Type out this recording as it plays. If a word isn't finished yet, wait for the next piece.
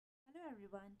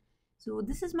everyone. So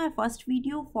this is my first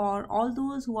video for all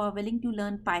those who are willing to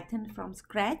learn Python from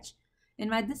scratch. In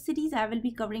this series, I will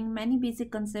be covering many basic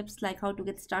concepts like how to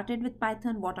get started with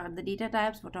Python, what are the data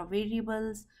types, what are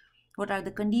variables, what are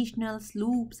the conditionals,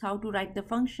 loops, how to write the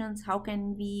functions, how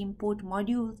can we import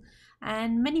modules,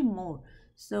 and many more.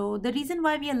 So the reason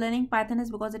why we are learning Python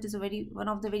is because it is one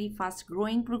of the very fast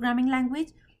growing programming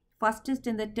language, fastest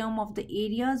in the term of the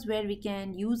areas where we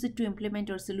can use it to implement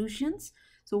our solutions.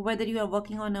 So whether you are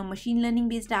working on a machine learning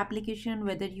based application,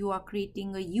 whether you are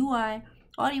creating a UI,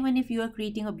 or even if you are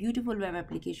creating a beautiful web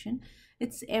application,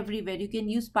 it's everywhere. You can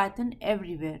use Python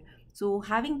everywhere. So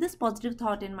having this positive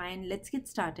thought in mind, let's get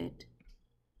started.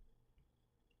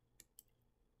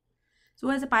 So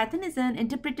as a Python is an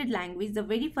interpreted language, the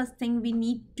very first thing we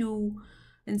need to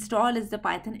install is the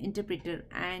Python interpreter,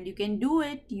 and you can do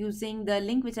it using the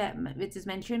link which is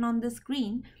mentioned on the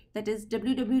screen, that is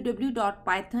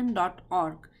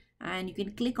www.python.org, and you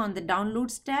can click on the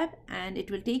downloads tab and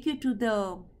it will take you to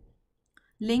the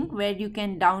link where you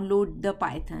can download the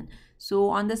Python. So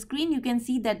on the screen you can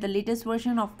see that the latest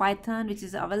version of Python which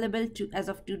is available as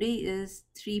of today is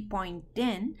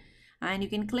 3.10, and you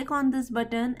can click on this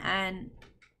button and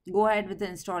go ahead with the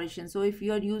installation. So if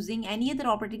you are using any other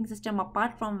operating system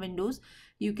apart from Windows,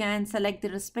 you can select the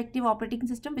respective operating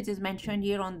system which is mentioned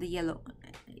here on the yellow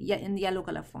in the yellow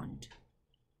color font.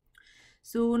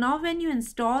 So now when you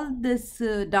install this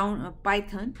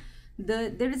Python,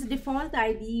 there is a default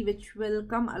ID which will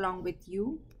come along with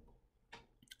you.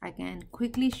 I can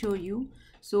quickly show you.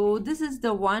 So this is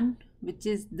the one which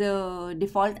is the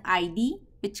default ID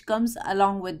which comes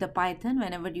along with the Python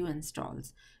whenever you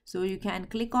installs. So you can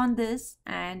click on this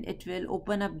and it will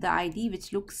open up the ID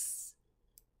which looks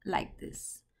like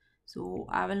this. So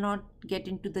I will not get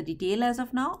into the detail as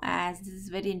of now, as this is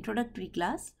very introductory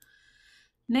class.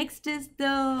 Next is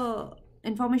the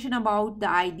information about the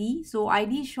ID. So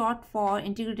ID is short for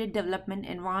Integrated Development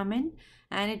Environment,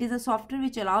 and it is a software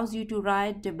which allows you to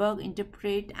write, debug,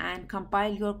 interpret and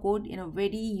compile your code in a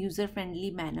very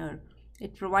user-friendly manner.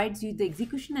 It provides you the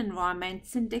execution environment,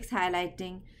 syntax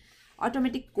highlighting,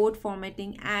 automatic code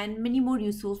formatting and many more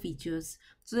useful features.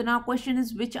 So the now question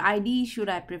is, which ID should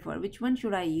I prefer? Which one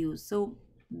should I use? So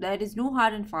there is no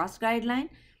hard and fast guideline.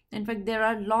 In fact, there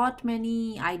are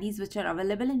many IDs which are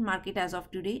available in market as of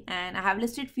today, and I have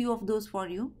listed few of those for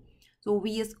you. So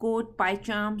VS Code,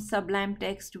 PyCharm, Sublime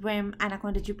Text, Vim,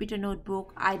 Anaconda, Jupyter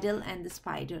Notebook, Idle and the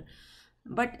Spider.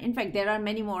 But in fact, there are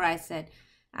many more I said.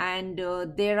 And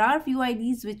there are few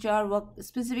IDs which are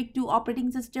specific to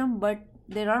operating system, but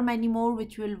there are many more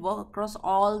which will work across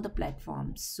all the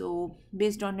platforms. So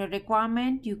based on your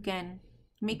requirement, you can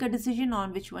make a decision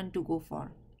on which one to go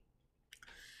for.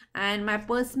 And my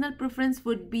personal preference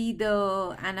would be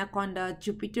the Anaconda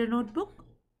Jupyter Notebook.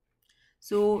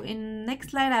 So in next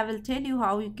slide I will tell you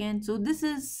how you can. So this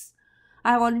is,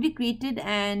 I have already created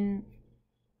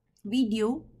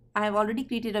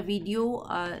a video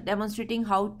demonstrating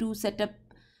how to set up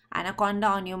Anaconda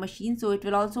on your machine. So it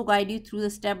will also guide you through the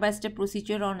step-by-step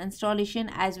procedure on installation,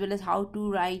 as well as how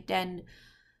to write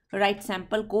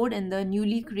sample code in the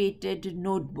newly created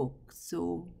notebook.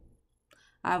 So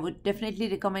I would definitely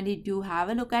recommend you to have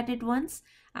a look at it once.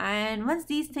 And once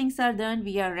these things are done,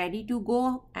 we are ready to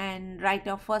go and write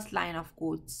our first line of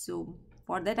code. So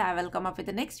for that, I will come up with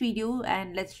the next video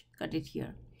and let's cut it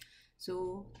here.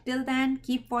 So till then,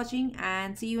 keep watching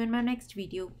and see you in my next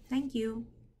video. Thank you.